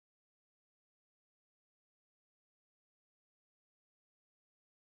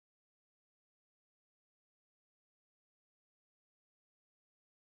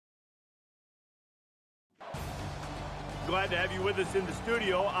glad to have you with us in the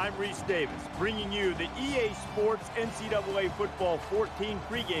studio. I'm Reese Davis, bringing you the EA Sports NCAA Football 14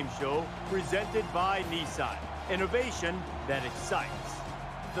 pregame show presented by Nissan. Innovation that excites.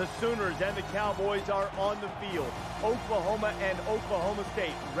 The Sooners and the Cowboys are on the field. Oklahoma and Oklahoma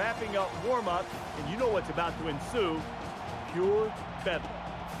State wrapping up warm-up, and you know what's about to ensue, pure bedlam.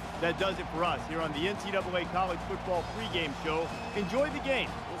 That does it for us here on the NCAA College Football pregame show. Enjoy the game.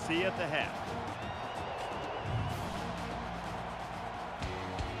 We'll see you at the half.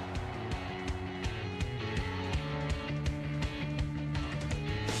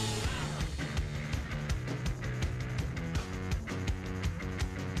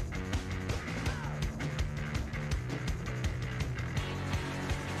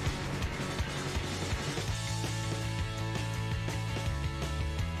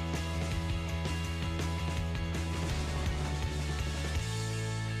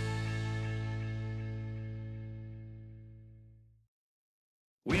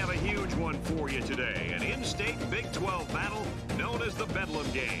 We have a huge one for you today, an in-state Big 12 battle known as the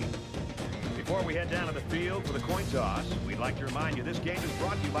Bedlam Game. Before we head down to the field for the coin toss, we'd like to remind you this game is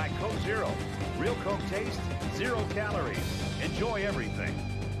brought to you by Coke Zero. Real Coke taste, 0 calories. Enjoy everything.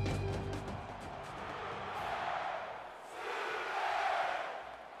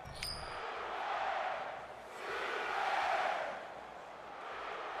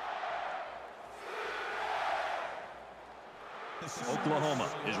 Oklahoma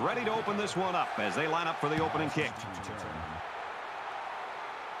is ready to open this one up as they line up for the opening kick.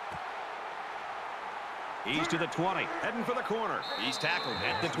 He's to the 20, heading for the corner. He's tackled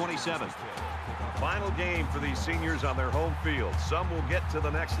at the 27. Final game for these seniors on their home field. Some will get to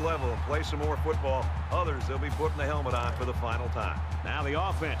the next level and play some more football. Others, they'll be putting the helmet on for the final time. Now the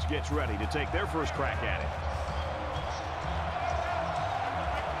offense gets ready to take their first crack at it.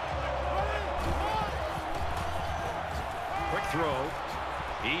 Quick throw.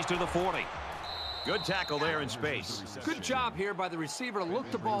 He's to the 40. Good tackle there in space. Good job here by the receiver to look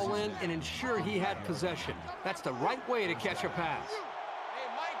the ball in and ensure he had possession. That's the right way to catch a pass. Hey,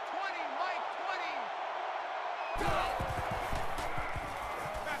 Mike 20, Mike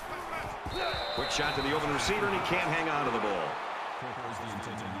 20. Quick shot to the open receiver, and he can't hang on to the ball.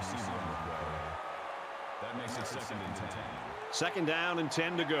 That makes it 2nd and 10. 2nd down and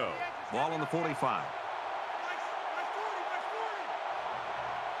 10 to go. Ball on the 45.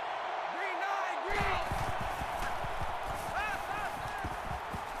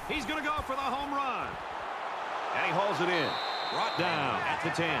 He's going to go for the home run. And he hauls it in. Brought down at the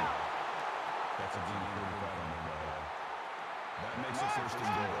 10. That's a deep 45 on the way. That makes it 1st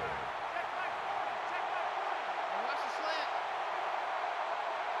and goal. Watch the slant.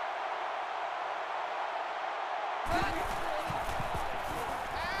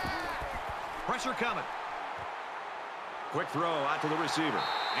 Pressure coming. Quick throw out to the receiver.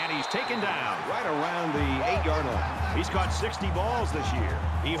 And he's taken down right around the 8-yard line. He's caught 60 balls this year.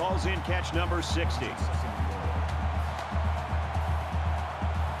 He hauls in catch number 60.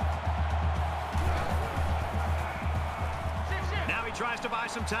 Now he tries to buy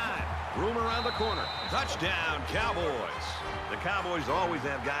some time. Room around the corner. Touchdown, Cowboys. The Cowboys always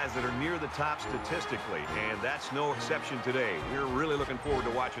have guys that are near the top statistically, and that's no exception today. We're really looking forward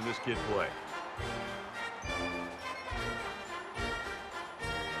to watching this kid play.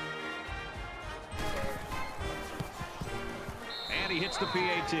 He hits the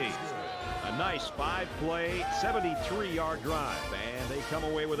PAT. A nice 5-play, 73-yard drive, and they come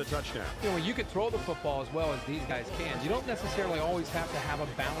away with a touchdown. You know, when you can throw the football as well as these guys can, you don't necessarily always have to have a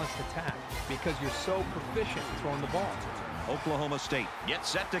balanced attack because you're so proficient throwing the ball. Oklahoma State gets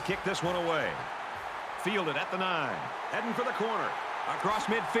set to kick this one away. Fielded at the 9. Heading for the corner. Across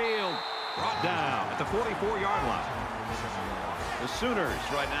midfield. Brought down at the 44-yard line. The Sooners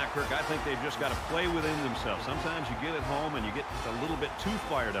right now, Kirk, I think they've just got to play within themselves. Sometimes you get at home and you get a little bit too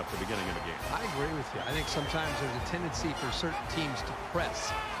fired up at the beginning of the game. I agree with you. I think sometimes there's a tendency for certain teams to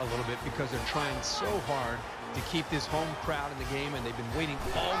press a little bit because they're trying so hard to keep this home crowd in the game, and they've been waiting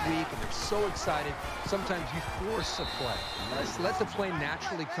all week, and they're so excited. Sometimes you force a play. Let the play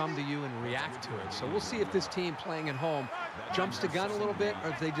naturally come to you and react to it. So we'll see if this team playing at home jumps the gun a little bit or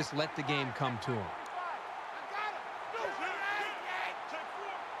if they just let the game come to them.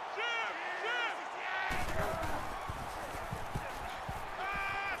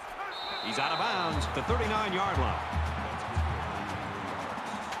 He's out of bounds at the 39-yard line.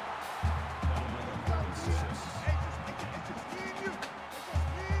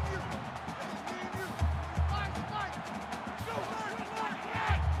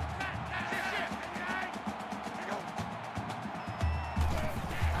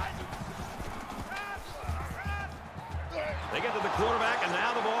 the quarterback, and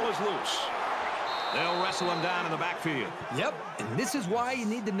now the ball is loose. They'll wrestle him down in the backfield. Yep, and this is why you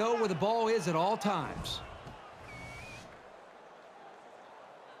need to know where the ball is at all times.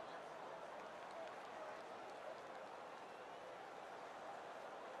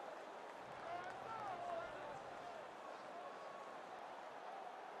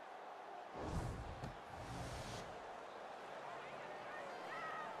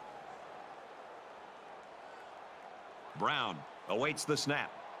 Brown awaits the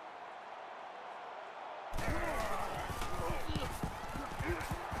snap.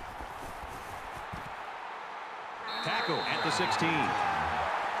 Tackle at the 16.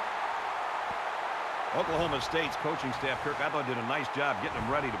 Oklahoma State's coaching staff, Kirk, I thought did a nice job getting them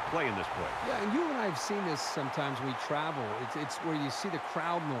ready to play in this play. Yeah, and you and I have seen this sometimes we travel. It's where you see the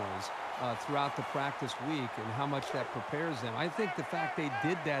crowd noise throughout the practice week and how much that prepares them. I think the fact they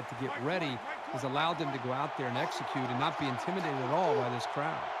did that to get ready has allowed them to go out there and execute and not be intimidated at all by this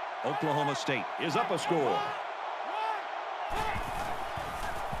crowd. Oklahoma State is up a score.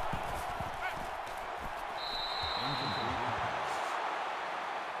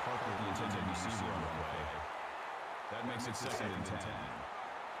 That makes it 2nd and 10.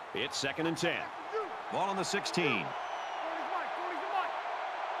 It's 2nd and 10. Ball on the 16.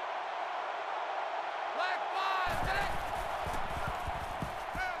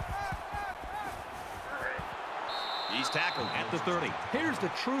 He's tackled at the 30. Here's the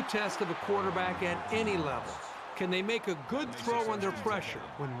true test of a quarterback at any level. Can they make a good throw under pressure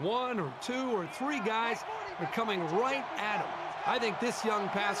when 1 or 2 or 3 guys are coming right at him? I think this young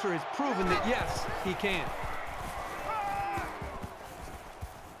passer has proven that, yes, he can.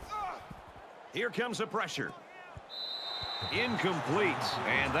 Here comes the pressure. Incomplete.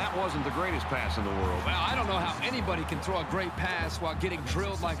 And that wasn't the greatest pass in the world. Well, I don't know how anybody can throw a great pass while getting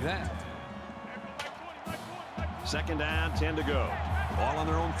drilled like that. 2nd down, 10 to go. Ball on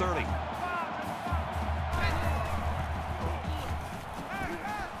their own 30.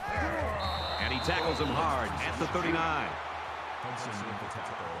 And he tackles him hard at the 39. Hudson with the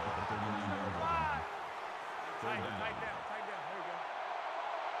tackle at the 39-yard line. Tight down.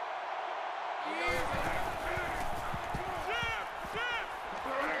 There you go.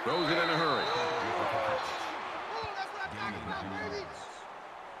 Throws it in a hurry. That's what I'm talking about, baby.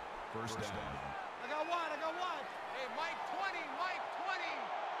 1st down. I got one. Hey, Mike 20, Mike 20.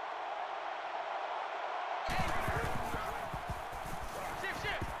 Shift.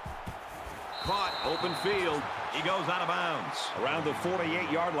 Caught, open field. He goes out of bounds around the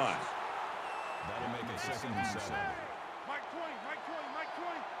 48-yard line. That'll make it 2nd and 7. Mike 20.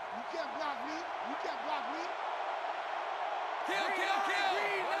 You can't block me. Kill.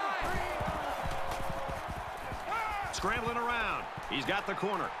 Scrambling around. He's got the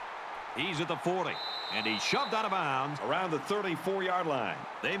corner. He's at the 40. And he's shoved out of bounds around the 34-yard line.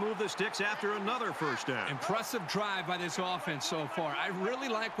 They move the sticks after another 1st down. Impressive drive by this offense so far. I really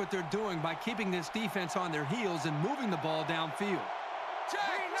like what they're doing by keeping this defense on their heels and moving the ball downfield.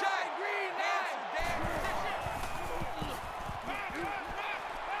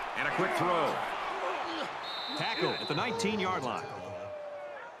 And a quick throw. Tackle at the 19-yard line.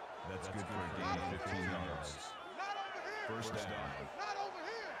 That's good for a gain of 15 yards. 1st down.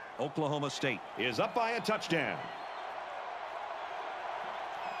 Oklahoma State is up by a touchdown.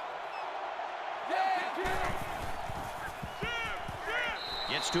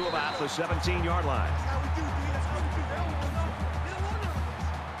 Gets to about the 17-yard line.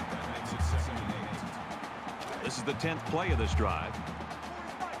 That makes it 2nd and 8. This is the 10th play of this drive.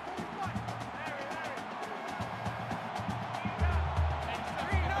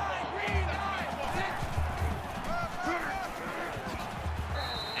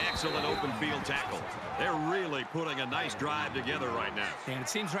 Excellent open field tackle. They're really putting a nice drive together right now. And it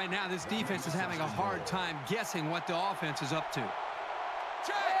seems right now this defense is having a hard time guessing what the offense is up to.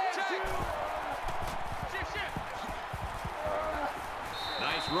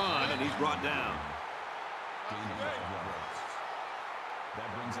 Nice run, and he's brought down. Gain of 5 yards.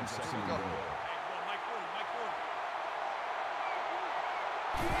 That brings him 2nd and goal.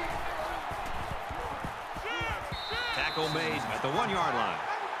 Tackle made at the 1-yard line.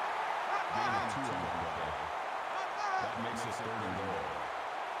 Gain of 2 on the play. That makes it 3rd and goal.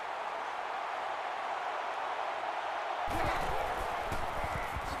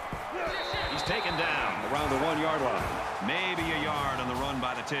 He's taken down around the 1-yard line. Maybe a yard on the run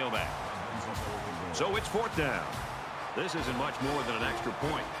by the tailback. So it's 4th down. This isn't much more than an extra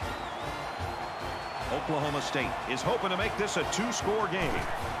point. Oklahoma State is hoping to make this a 2-score game.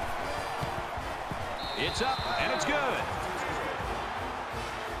 It's up, and it's good.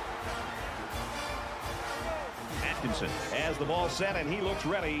 At Atkinson has the ball set, and he looks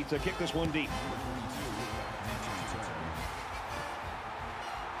ready to kick this one deep.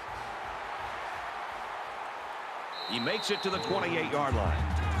 He makes it to the 28-yard line.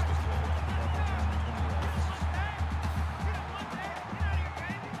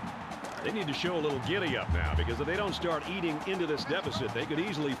 They need to show a little giddy-up now, because if they don't start eating into this deficit, they could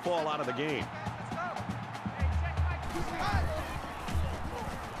easily fall out of the game.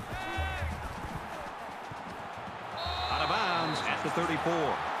 Out of bounds at the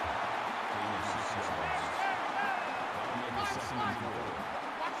 34.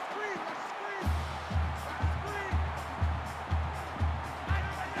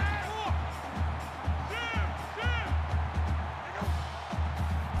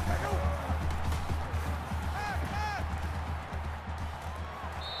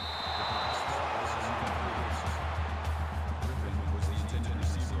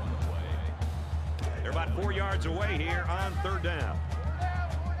 They're about 4 yards away here on third down.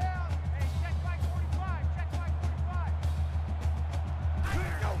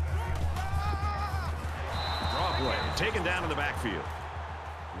 Draw play, taken down in the backfield.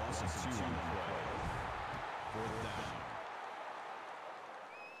 Loss of 2 on the play. 4th down.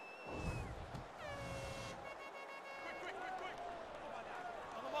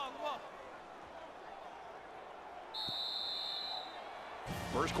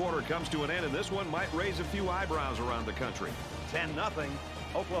 First quarter comes to an end, and this one might raise a few eyebrows around the country. 10-0,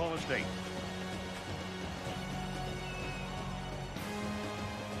 Oklahoma State.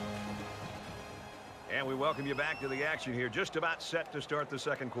 And we welcome you back to the action here. Just about set to start the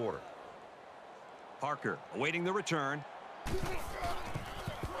second quarter. Parker awaiting the return.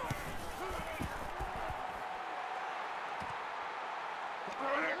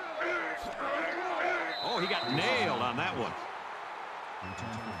 Oh, he got nailed on that one. Return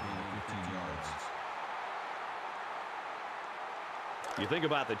will be 15 yards. You think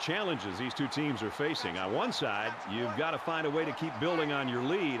about the challenges these two teams are facing. On one side, you've got to find a way to keep building on your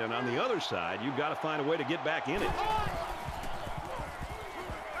lead, and on the other side, you've got to find a way to get back in it.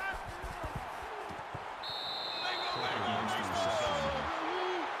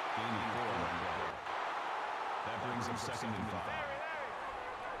 That brings him 2nd and 5.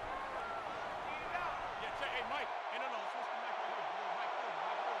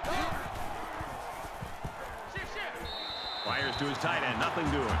 Fires to his tight end, nothing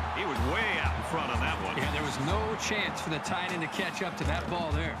doing. He was way out in front on that one. Yeah, there was no chance for the tight end to catch up to that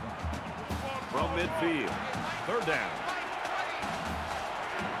ball there. From midfield, third down.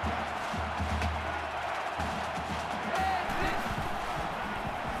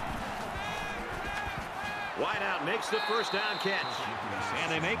 Wide out makes the first down catch.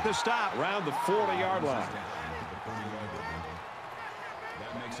 And they make the stop around the 40-yard line.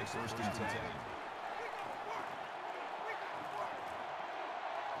 That makes it 1st and 10.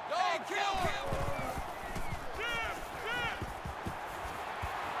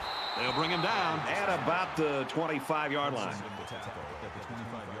 They'll bring him down at about the 25-yard line. At the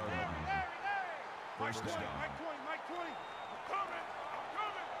 25-yard line. First down. Mike 20, Mike 20.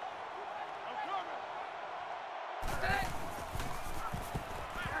 I'm coming.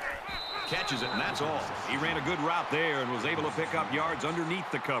 Catches it, and that's all. He ran a good route there and was able to pick up yards underneath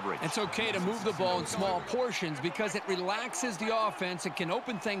the coverage. It's okay to move the ball in small portions because it relaxes the offense and can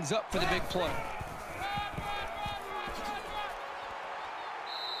open things up for the big play.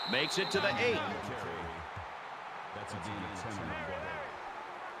 Makes it to the 8. That's a gain of 10 on the play.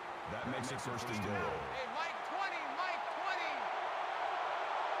 That makes it 1st and goal. Hey, Mike 20, Mike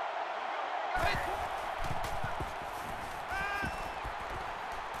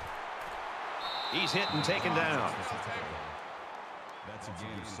 20. He's hit and taken down. That's a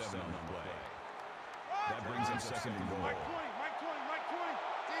gain of 7 on the play. That brings him 2nd and goal. Mike 20, Mike 20, Mike 20.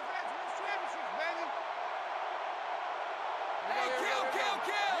 Defense wins championships, baby. Hey, kill.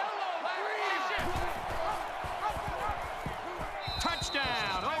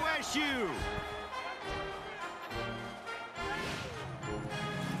 Touchdown, OSU.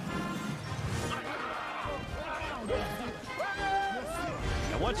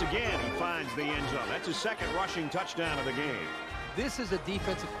 And once again, he finds the end zone. That's his 2nd rushing touchdown of the game. This is a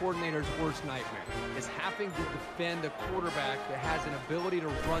defensive coordinator's worst nightmare, is having to defend a quarterback that has an ability to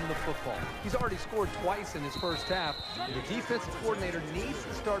run the football. He's already scored twice in his first half. The defensive coordinator needs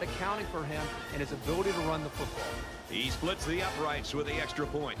to start accounting for him and his ability to run the football. He splits the uprights with the extra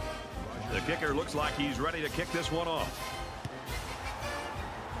point. The kicker looks like he's ready to kick this one off.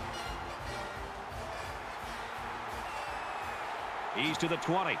 He's to the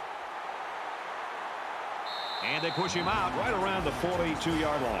 20. And they push him out right around the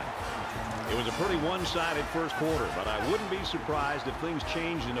 42-yard line. It was a pretty one-sided first quarter, but I wouldn't be surprised if things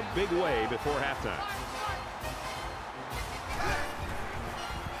changed in a big way before halftime.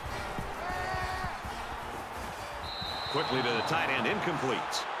 Quickly to the tight end, incomplete.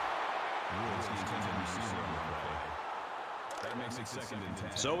 That makes it 2nd and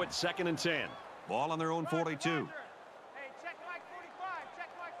 10. So it's 2nd and 10. Ball on their own 42. Hey, check Mike 45. Check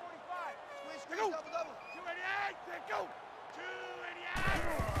Mike 45. Squeeze, double, double. 288. Go. 288.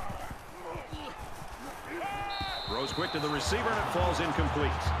 Throws quick to the receiver, and it falls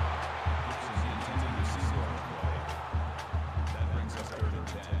incomplete. That brings us 3rd and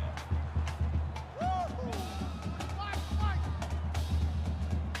 10.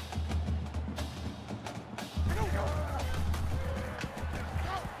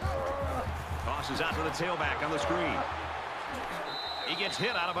 Tosses out to the tailback on the screen. He gets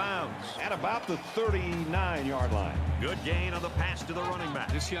hit out of bounds at about the 39-yard line. Good gain on the pass to the running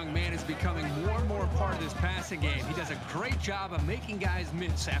back. This young man is becoming more and more part of this passing game. He does a great job of making guys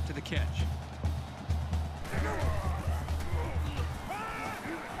miss after the catch.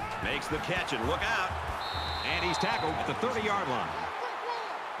 Makes the catch, and look out. And he's tackled at the 30-yard line.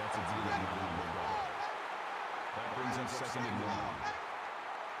 That's a decent number. That brings us 2nd and 1.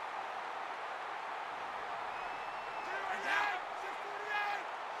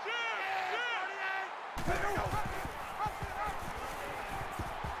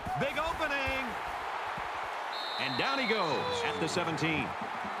 Big opening. And down he goes at the 17.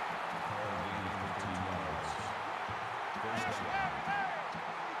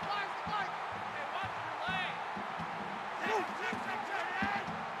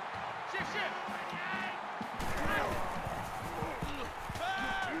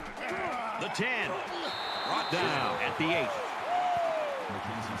 The 10. Brought down at the 8.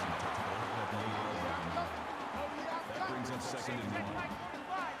 That brings us 2nd and 1.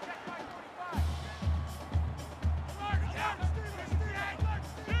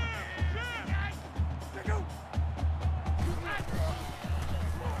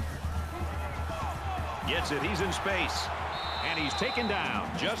 Gets it. He's in space. And he's taken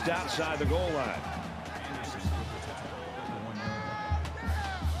down just outside the goal line.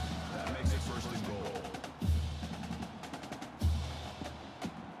 That makes it 1st and goal.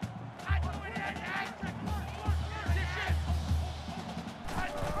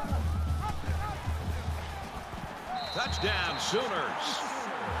 Touchdown, Sooners.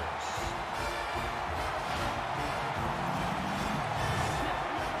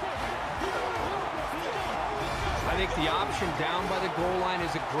 I think the option down by the goal line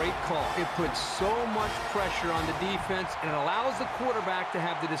is a great call. It puts so much pressure on the defense, and it allows the quarterback to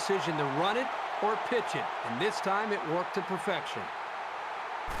have the decision to run it or pitch it. And this time it worked to perfection.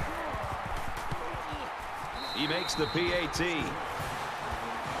 He makes the PAT.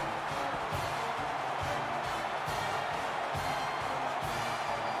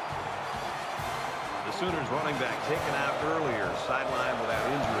 The Sooners running back taken out earlier, sidelined without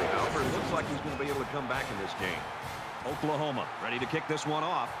injury. However, it looks like he's going to be able to come back in this game. Oklahoma ready to kick this one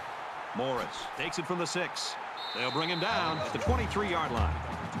off. Morris takes it from the 6. They'll bring him down at the 23-yard line.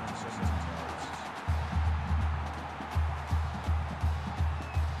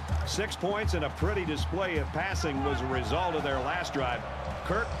 Six points and a pretty display of passing was a result of their last drive.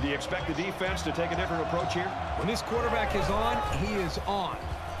 Kirk, do you expect the defense to take a different approach here? When this quarterback is on, he is on.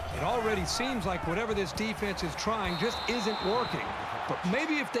 It already seems like whatever this defense is trying just isn't working. But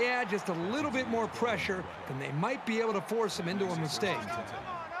maybe if they add just a little bit more pressure, then they might be able to force him into a mistake.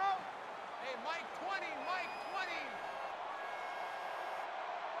 Hey, Mike 20, Mike 20.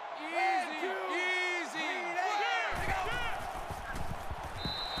 Easy.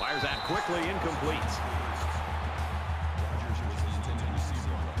 Fires out quickly, incomplete.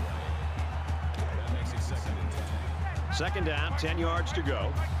 That makes it 2nd and 10. Second down, 10 yards to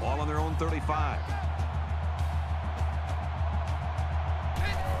go. Ball on their own 35.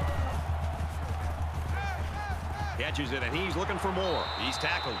 Catches it, and he's looking for more. He's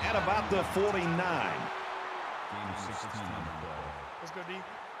tackled at about the 49. Gain of 16 on the ball. Let's go, D.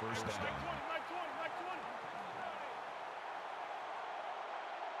 1st down.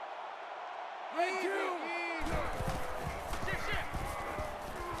 Mike 20.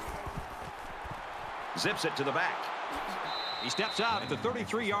 Zips it to the back. He steps out at the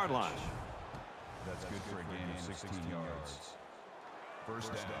 33-yard line. That's good for a gain of 16 yards.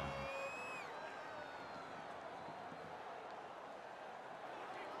 1st down.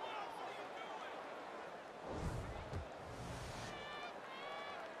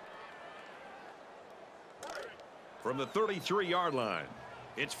 From the 33-yard line,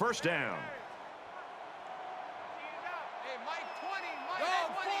 it's 1st down. Hey, Mike 20, Mike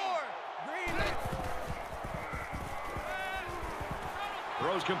 20.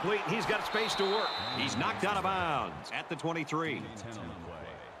 Throws complete, and he's got space to work. He's knocked out of bounds at the 23. 10 on the play.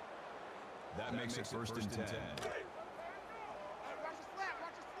 That makes it first and 10. Watch his flat,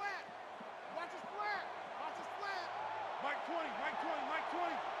 watch his flat. Watch his flat, watch his flat. Mike 20, Mike 20, Mike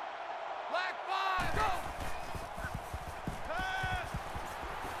 20. Black 5, go!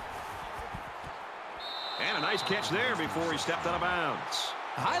 And a nice catch there before he stepped out of bounds.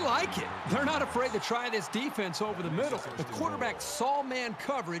 I like it. They're not afraid to try this defense over the middle. The quarterback saw man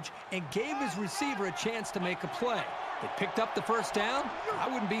coverage and gave his receiver a chance to make a play. They picked up the first down. I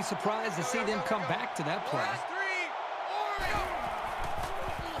wouldn't be surprised to see them come back to that play.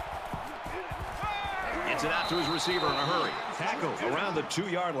 Gets it out to his receiver in a hurry. Tackle around the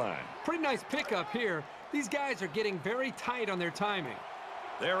 2-yard line. Pretty nice pickup here. These guys are getting very tight on their timing.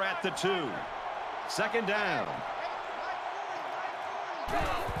 They're at the 2. Second down.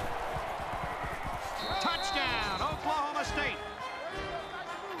 Touchdown, Oklahoma State.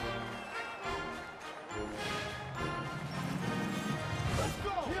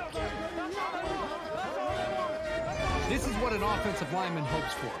 This is what an offensive lineman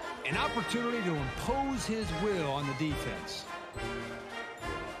hopes for. An opportunity to impose his will on the defense.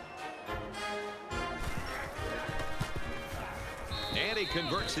 And he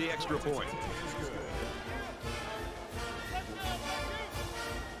converts the extra point.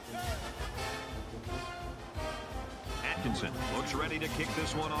 Atkinson looks ready to kick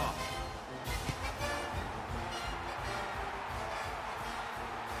this one off.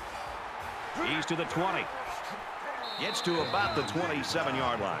 He's to the 20. Gets to about the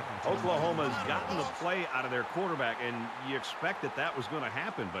 27-yard line. Oklahoma's gotten the play out of their quarterback, and you expect that was going to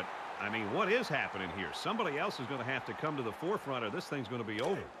happen, but I mean, what is happening here? Somebody else is going to have to come to the forefront, or this thing's going to be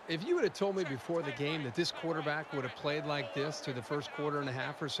over. If you would have told me before the game that this quarterback would have played like this through the first quarter and a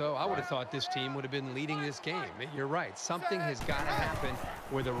half or so, I would have thought this team would have been leading this game. You're right. Something has got to happen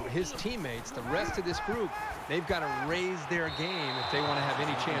where his teammates, the rest of this group, they've got to raise their game if they want to have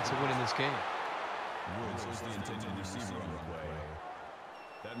any chance of winning this game. Woods is the intended receiver on the play.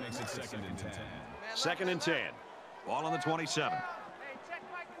 That makes it second and 10. Second and 10. Ball on the 27.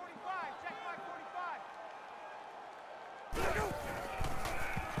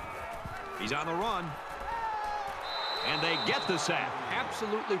 He's on the run. And they get the sack.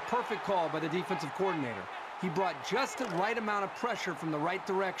 Absolutely perfect call by the defensive coordinator. He brought just the right amount of pressure from the right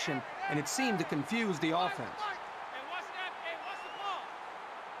direction, and it seemed to confuse the offense.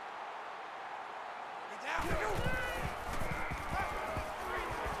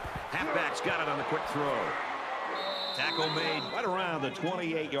 Halfback's got it on the quick throw. Tackle made right around the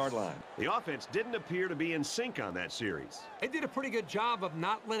 28-yard line. The offense didn't appear to be in sync on that series. They did a pretty good job of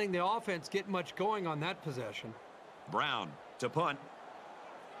not letting the offense get much going on that possession. Brown to punt.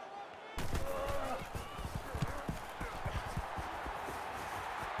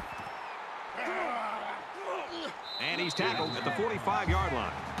 And he's tackled at the 45-yard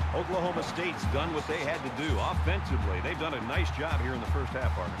line. Oklahoma State's done what they had to do offensively. They've done a nice job here in the first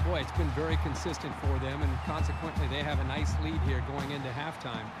half, partner. Boy, it's been very consistent for them, and consequently they have a nice lead here going into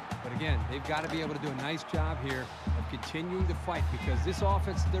halftime. But again, they've got to be able to do a nice job here of continuing to fight, because this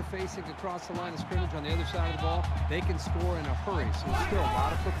offense that they're facing across the line of scrimmage on the other side of the ball, they can score in a hurry. So there's still a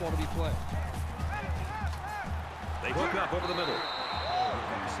lot of football to be played. They hook up over the middle.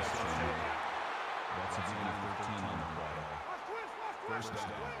 That's a gain of 13 on the play. First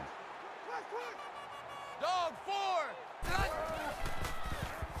down. Dog 4.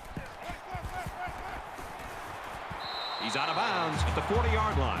 He's out of bounds at the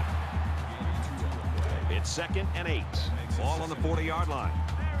 40-yard line. It's second and 8. Ball on the 40-yard line.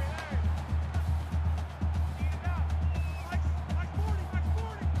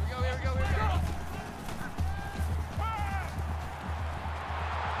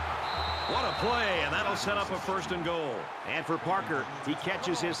 What a play, and that'll set up a first and goal. And for Parker, he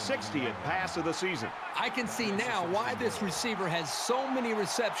catches his 60th pass of the season. I can see now why this receiver has so many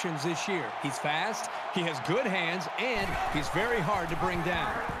receptions this year. He's fast, he has good hands, and he's very hard to bring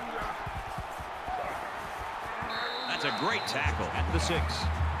down. That's a great tackle at the 6.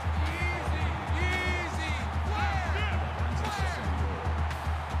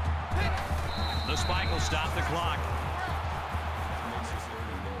 The spike will stop the clock.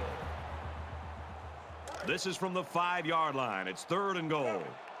 This is from the 5-yard line. It's third and goal.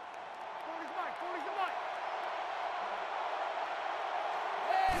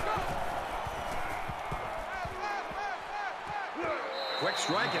 Quick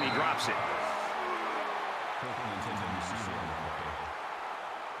strike, and he drops it.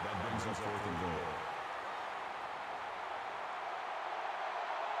 That brings us fourth and goal.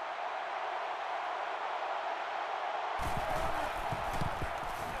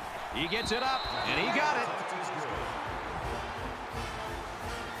 He gets it up, and he got it.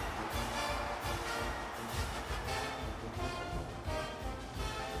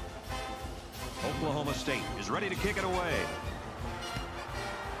 Oklahoma State is ready to kick it away.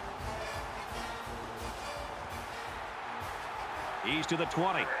 He's to the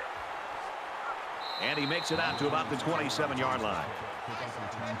 20. And he makes it out to about the 27-yard line.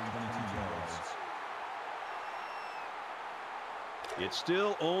 It's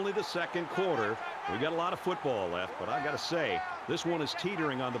still only the second quarter. We got a lot of football left, but I got to say, this one is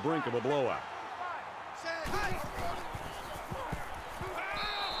teetering on the brink of a blowout.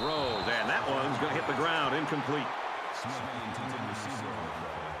 Throws, and that one's going to hit the ground, incomplete.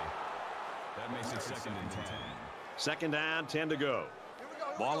 That makes it 2nd and 10. Second down, 10 to go.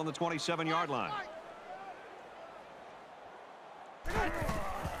 Ball on the 27-yard line.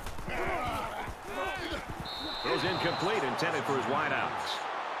 Throws incomplete, intended for his wideouts.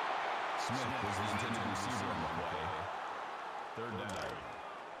 Smith was the intended receiver on the play. 3rd down.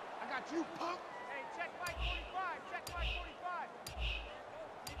 I got you, punk. Hey, check my 45. Check my 45.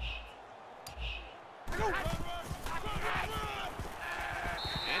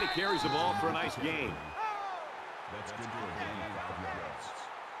 And he carries the ball for a nice gain. That's good for a gain of 5 yards.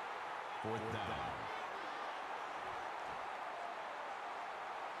 4th down.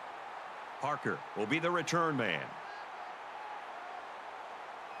 Parker will be the return man.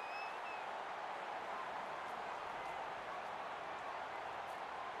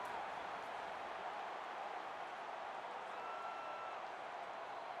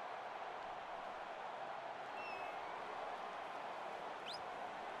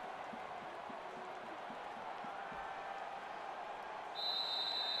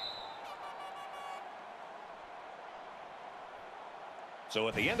 So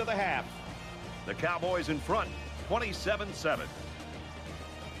at the end of the half, the Cowboys in front, 27-7.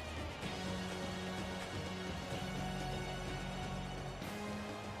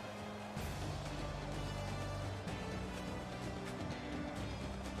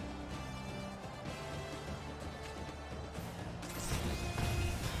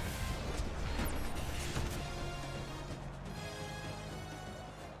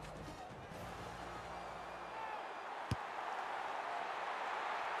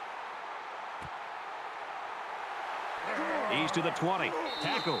 He's to the 20.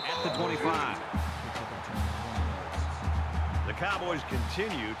 Tackle at the 25. The Cowboys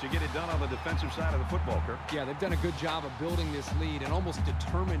continue to get it done on the defensive side of the football, Kirk. Yeah, they've done a good job of building this lead and almost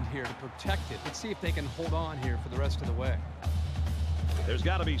determined here to protect it. Let's see if they can hold on here for the rest of the way. There's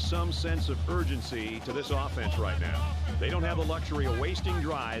got to be some sense of urgency to this offense right now. They don't have the luxury of wasting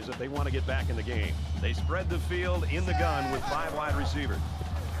drives if they want to get back in the game. They spread the field in the gun with 5 wide receivers.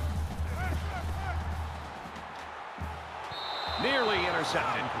 Nearly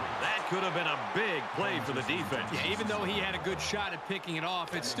intercepted. That could have been a big play for the defense. Yeah, even though he had a good shot at picking it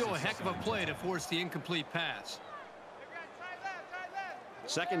off, it's still a heck of a play to force the incomplete pass.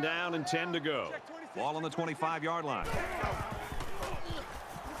 Second down and 10 to go. Ball on the 25-yard line.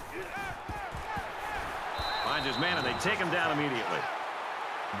 Finds his man, and they take him down immediately.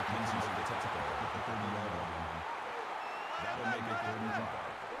 That'll make it 3rd and 5.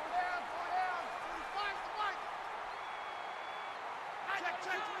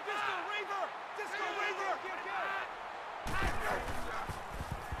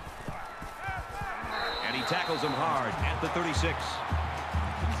 And he tackles him hard at the 36.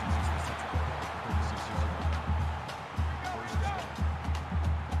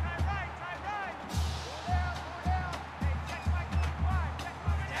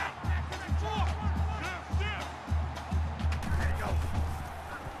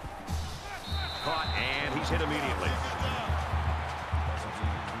 Caught, and he's hit immediately.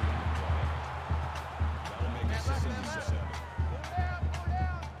 That'll make it 6th and 7.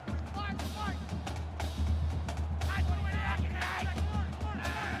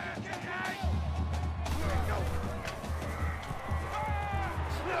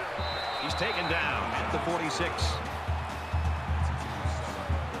 He's taken down at the 46.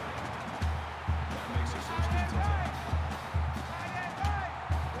 That makes it 1st and 10.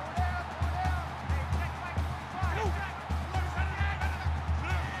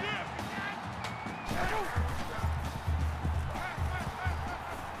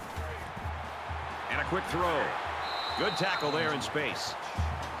 And a quick throw. Good tackle there in space.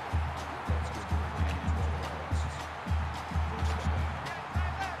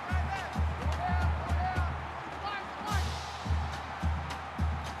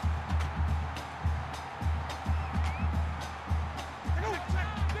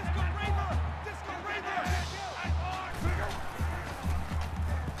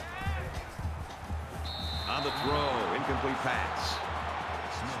 On the throw, incomplete pass.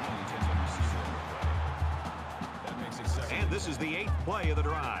 And this is the 8th play of the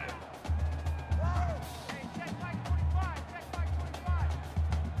drive.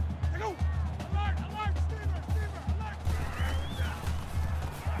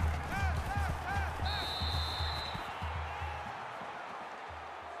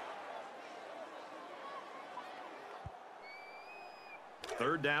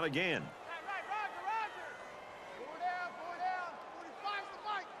 Third down again.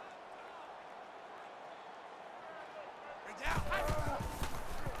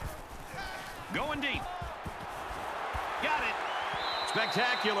 Going deep. Got it.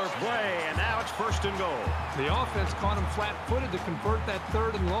 Spectacular play, and now it's 1st and goal. The offense caught him flat-footed to convert that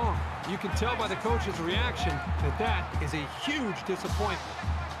 3rd and long. You can tell by the coach's reaction that that is a huge disappointment.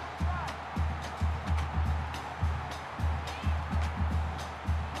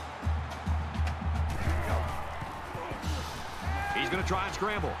 He's going to try and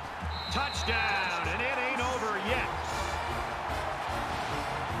scramble. Touchdown, and it ain't over yet.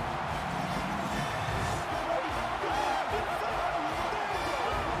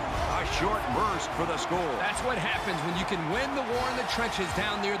 A short burst for the score. That's what happens when you can win the war in the trenches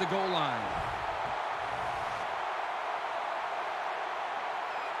down near the goal line.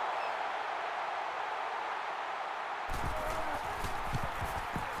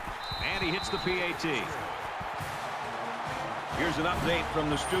 And he hits the PAT. Here's an update from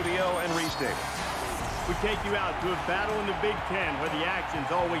the studio and Reese Davis. We take you out to a battle in the Big Ten where the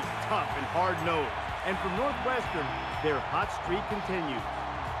action's always tough and hard-nosed. And from Northwestern, their hot streak continues.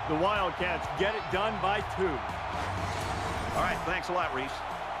 The Wildcats get it done by 2. All right, thanks a lot, Reese.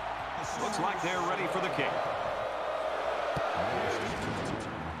 Looks like they're ready for the kick.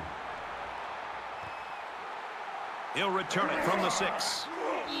 He'll return it from the 6.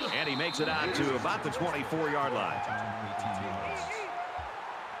 And he makes it out to about the 24-yard line.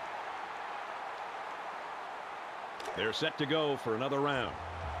 They're set to go for another round.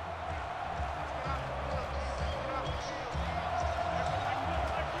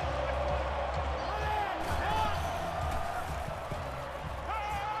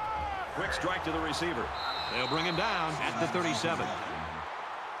 Quick strike to the receiver. They'll bring him down at the 37.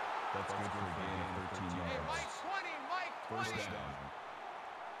 That's good for a gain of 13 yards. First down.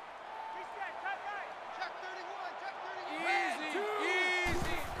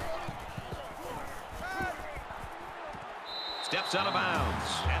 Steps out of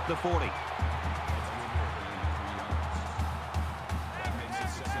bounds at the 40. That makes it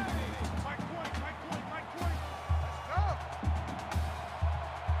 2nd and 8.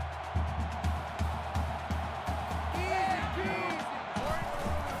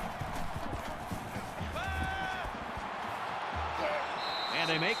 And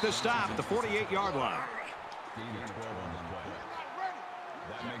they make the stop at the 48-yard line. Gain of 12 on the play.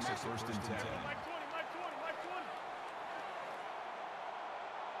 That makes it 1st and 10.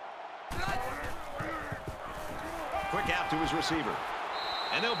 Quick out to his receiver.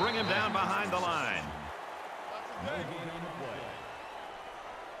 And they'll bring him down behind the line. No gain on the play.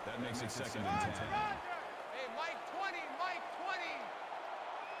 That makes it 2nd and 10. Hey, Mike 20, Mike 20.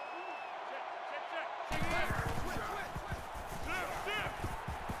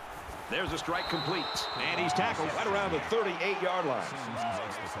 There's a strike complete. And he's tackled right around the 38-yard line. Makes the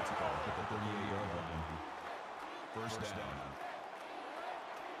tackle at the 38-yard line. First down.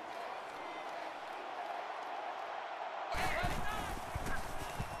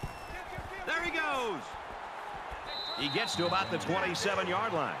 There he goes. He gets to about the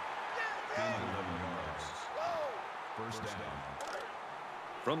 27-yard line. Gain of 11 yards. First down.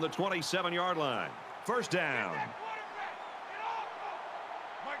 From the 27-yard line. First down.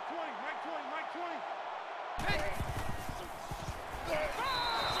 Mike 20, Mike 20, Mike 20.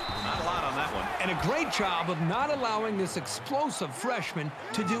 Not a lot on that one. And a great job of not allowing this explosive freshman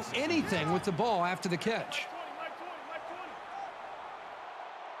to do anything with the ball after the catch.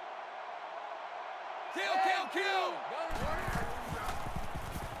 Kill.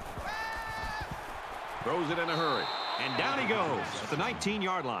 Throws it in a hurry. And down he goes at the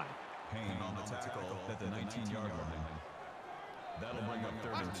 19-yard line. Payne on the tackle at the 19-yard line. That'll bring up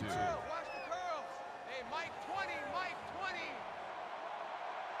 3rd and 2. Watch the curls. Hey, Mike 20, Mike 20.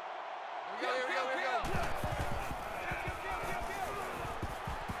 Here we go.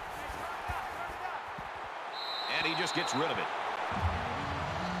 And he just gets rid of it.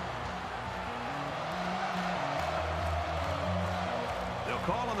 They'll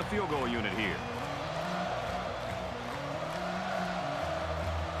call on the field goal unit here.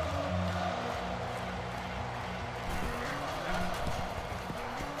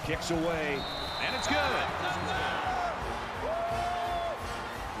 Kicks away. And it's good.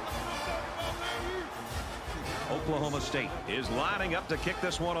 Oklahoma State is lining up to kick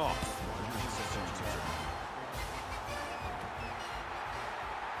this one off.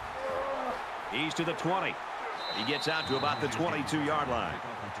 He's to the 20. He gets out to about the 22-yard line.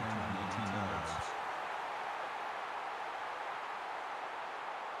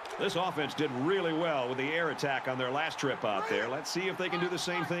 This offense did really well with the air attack on their last trip out there. Let's see if they can do the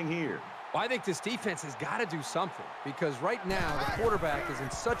same thing here. Well, I think this defense has got to do something because right now the quarterback is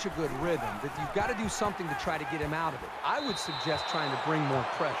in such a good rhythm that you've got to do something to try to get him out of it. I would suggest trying to bring more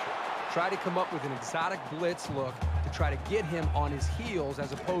pressure. Try to come up with an exotic blitz look to try to get him on his heels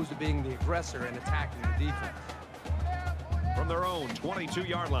as opposed to being the aggressor and attacking the defense. From their own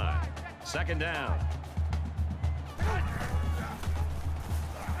 22-yard line, second down.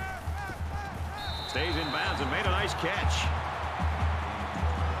 Stays in bounds and made a nice catch.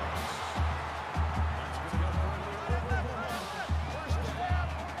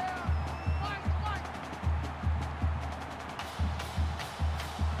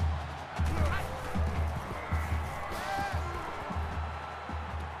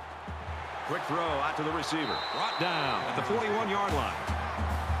 Quick throw out to the receiver. Brought down at the 41-yard line.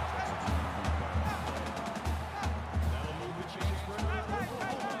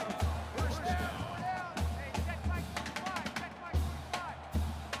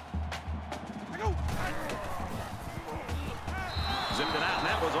 Zipped it out, and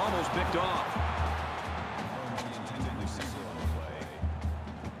that was almost picked off.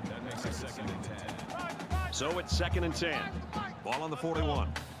 That makes it 2nd and 10. So it's 2nd and 10. Ball on the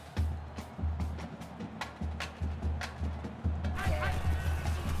 41.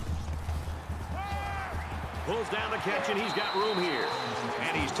 Pulls down the catch, and he's got room here.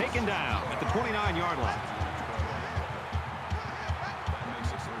 And he's taken down at the 29-yard line. That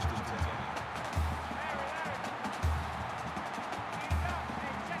makes it 1st and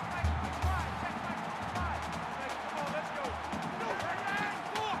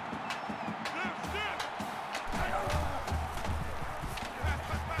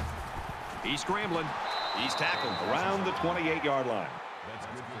 10. He's scrambling. He's tackled around the 28-yard line. That's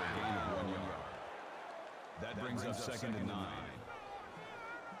good for a gain of 1 yard. That brings up 2nd and 9.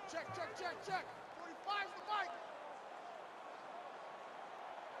 Check, check, check, check. 45's the mic.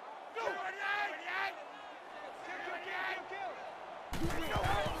 Go! 28!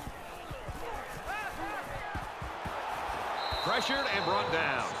 Pressured and brought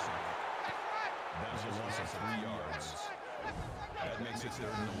down. That was a loss of 3 yards. That makes it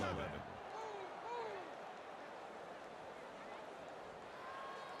 3rd and 11.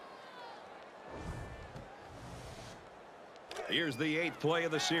 Here's the 8th play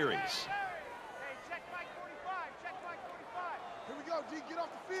of the series. Hey, check Mike 45. Check Mike 45. Here we go, D. Get off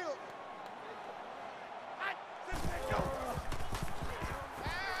the field.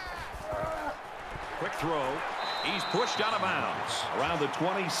 Quick throw. He's pushed out of bounds around the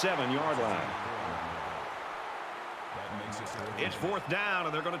 27-yard line. That makes it 4th. It's 4th down,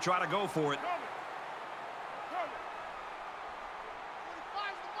 and they're going to try to go for it.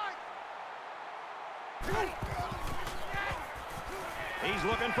 45's the mic. He's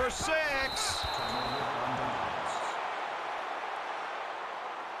looking for 6.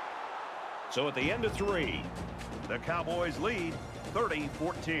 So at the end of 3, the Cowboys lead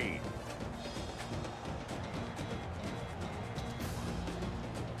 30-14.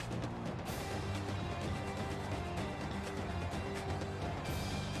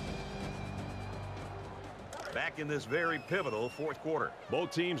 Back in this very pivotal 4th quarter.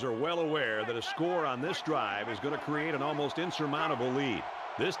 Both teams are well aware that a score on this drive is going to create an almost insurmountable lead.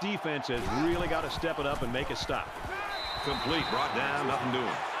 This defense has really got to step it up and make a stop. Complete, brought down, nothing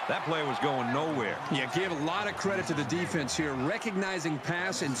doing. That play was going nowhere. Yeah, gave a lot of credit to the defense here, recognizing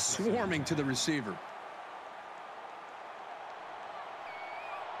pass and swarming to the receiver.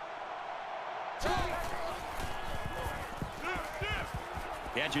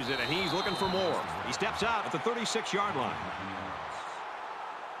 Catches it, and he's looking for more. He steps out at the 36-yard line.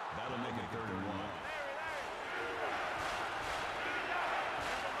 That'll make it 3rd and 1.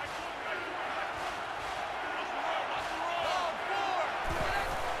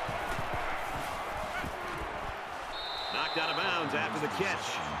 Knocked out of bounds after the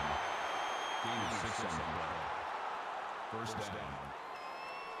catch. Gain of 6 on the play. 1st down.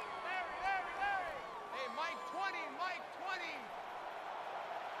 Hey, Mike 20, Mike 20.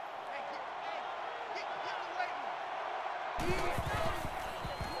 Hey, get the waiting.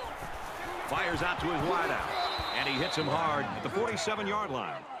 Fires out to his wideout, and he hits him hard at the 47-yard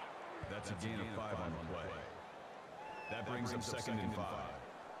line. That's a gain of 5 on the play. That brings up 2nd and 5.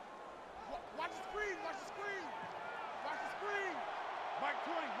 Watch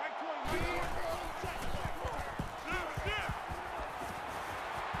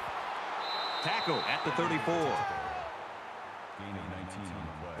tackle at the 34. Gain of 19 on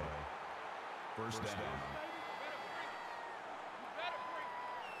the play. First down.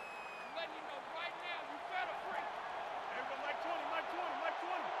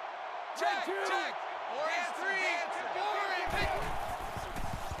 Check, check. Hands three.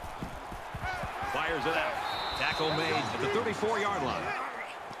 Fires it out. Tackle made at the 34-yard line.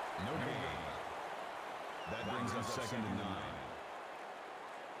 No gain. That brings up second and 9.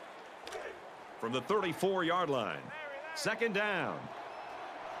 From the 34-yard line. Second down.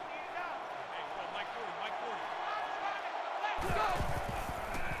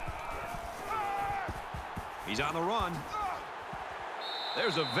 He's on the run.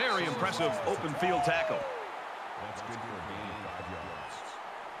 There's a very impressive open field tackle. That's good for a gain of 5 yards.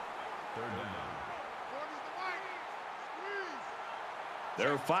 Third down.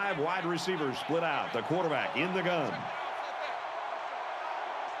 There are 5 wide receivers split out. The quarterback in the gun.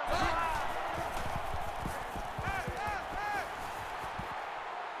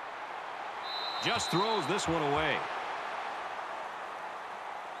 Just throws this one away.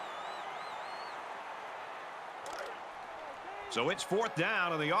 So it's fourth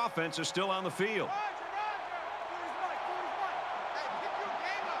down, and the offense is still on the field.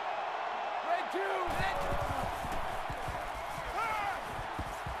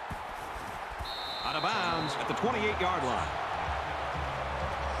 Out of bounds at the 28-yard line.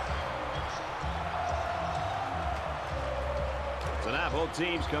 So now both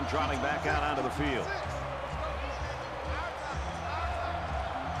teams come trotting back out onto the field.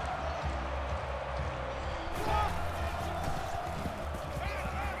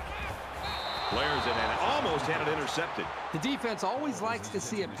 Flares it and almost had it intercepted. The defense always likes to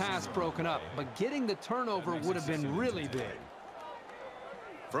see a pass broken up, but getting the turnover would have been really big.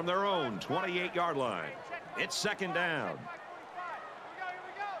 From their own 28-yard line, it's second down.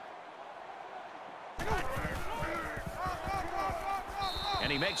 And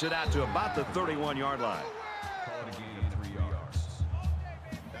he makes it out to about the 31-yard line. Call it a gain of 3 yards.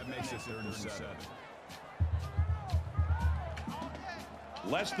 That makes it 3rd and 7.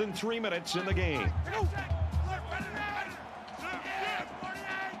 Less than 3 minutes in the game.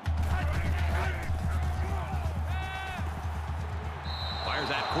 Fires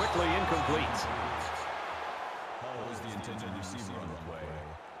that quickly, incomplete. Hall is the intended receiver on the play.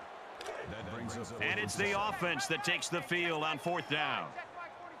 That brings up And it's the offense that takes the field on fourth down.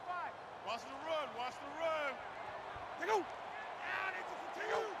 Watch the run. Watch the run.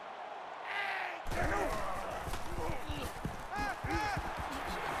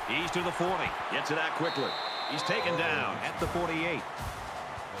 He's to the 40. Gets it out quickly. He's taken down at the 48.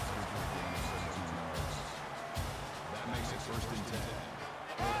 That makes it 1st and 10.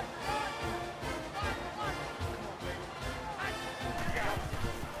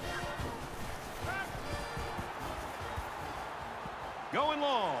 Going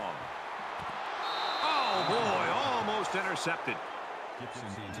long. Oh, boy, almost intercepted.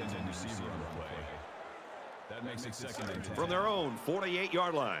 Gibson's the intended receiver on the play. That makes it 2nd and 10. From their own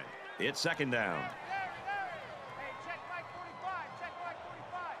 48-yard line, it's second down. Hey, check Mike 45. Check Mike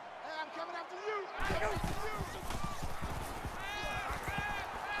 45. Hey, I'm coming after you.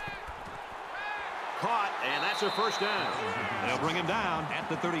 Caught, and that's a first down. They'll bring him down at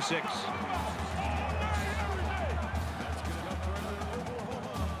the 36.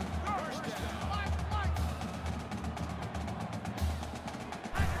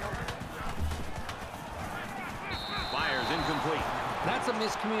 Incomplete. That's a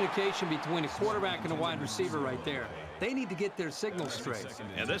miscommunication between a quarterback and a wide receiver right there. They need to get their signals straight.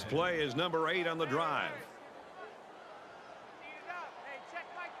 And this play is number 8 on the drive. Hey, check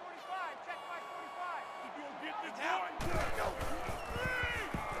Mike 45. Check Mike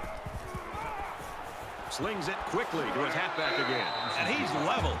 45. Slings it quickly to his halfback again. And he's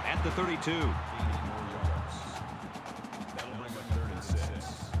level at the 32. That'll bring up 3rd and 6.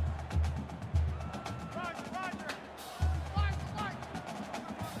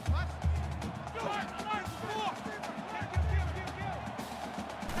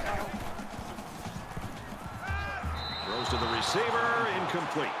 Throws to the receiver,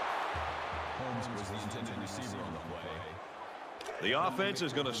 incomplete. Holmes was the intended receiver on the play. The offense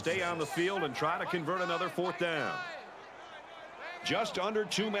is going to stay on the field and try to convert another fourth down. Just under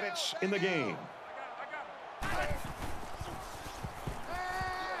 2 minutes in the game.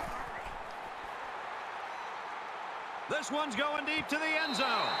 This one's going deep to the end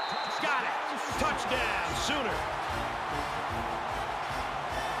zone. Got it. Touchdown, Sooner.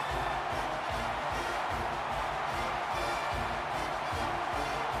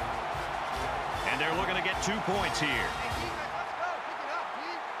 And they're looking to get 2 points here. Hey, defense, let's go. Pick it up,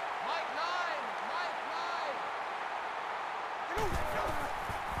 Pete. Mike 9.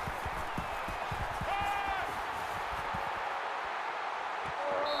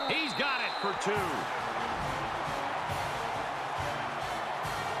 for 2.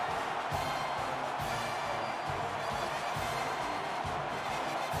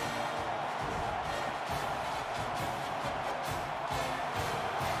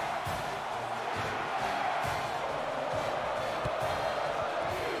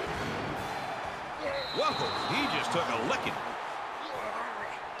 Whoa, he just took a licking.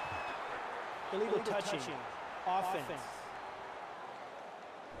 Illegal touching. Offense.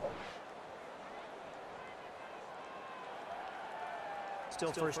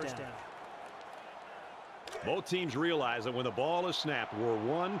 Still first down. Both teams realize that when the ball is snapped, we're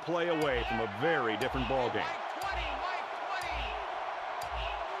one play away from a very different ball game.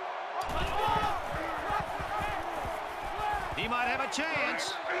 He might have a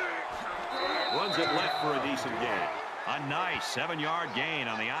chance. Runs it left for a decent gain. A nice 7-yard gain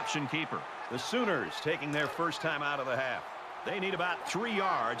on the option keeper. The Sooners taking their first time out of the half. They need about 3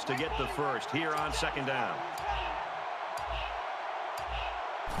 yards to get the first here on 2nd down.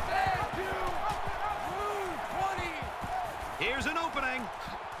 Here's an opening.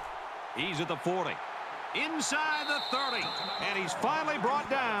 He's at the 40. Inside the 30. And he's finally brought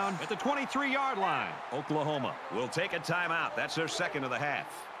down at the 23-yard line. Oklahoma will take a timeout. That's their second of the half.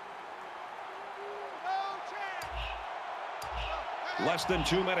 Less than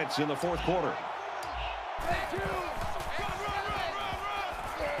 2 minutes in the 4th quarter.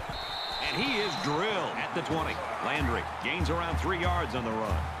 And he is drilled at the 20. Landry gains around 3 yards on the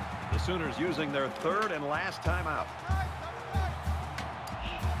run. The Sooners using their 3rd and last timeout.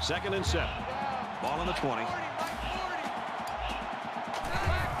 2nd and 7. Ball on the 20.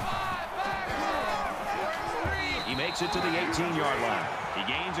 He makes it to the 18-yard line.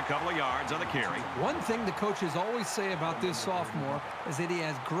 He gains a couple of yards on the carry. One thing the coaches always say about this sophomore is that he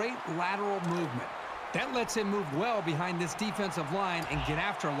has great lateral movement. That lets him move well behind this defensive line and get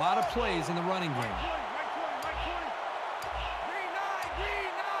after a lot of plays in the running game.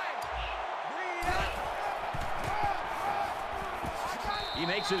 He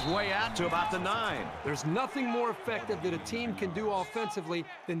makes his way out to about the 9. There's nothing more effective that a team can do offensively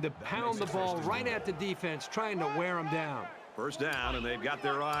than to pound the ball right at the defense, trying to wear them down. First down, and they've got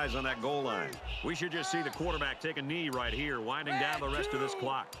their eyes on that goal line. We should just see the quarterback take a knee right here, winding down the rest of this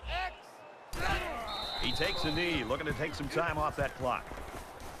clock. He takes a knee, looking to take some time off that clock.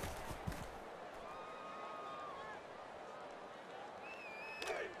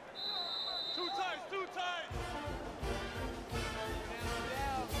 Two times.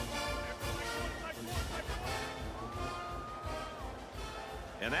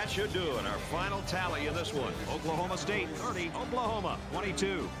 And that should do it. Our final tally in this one. Oklahoma State 30, Oklahoma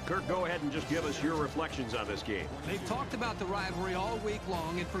 22. Kirk, go ahead and just give us your reflections on this game. They've talked about the rivalry all week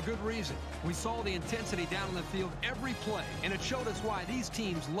long, and for good reason. We saw the intensity down on the field every play, and it showed us why these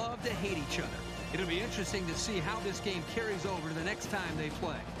teams love to hate each other. It'll be interesting to see how this game carries over to the next time they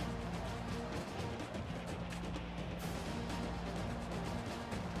play.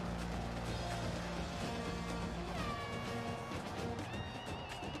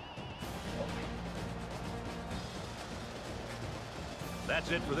 That's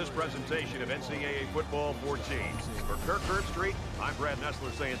it for this presentation of NCAA Football 14. For Kirk Herbstreit, I'm Brad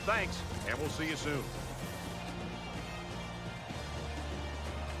Nessler saying thanks, and we'll see you soon.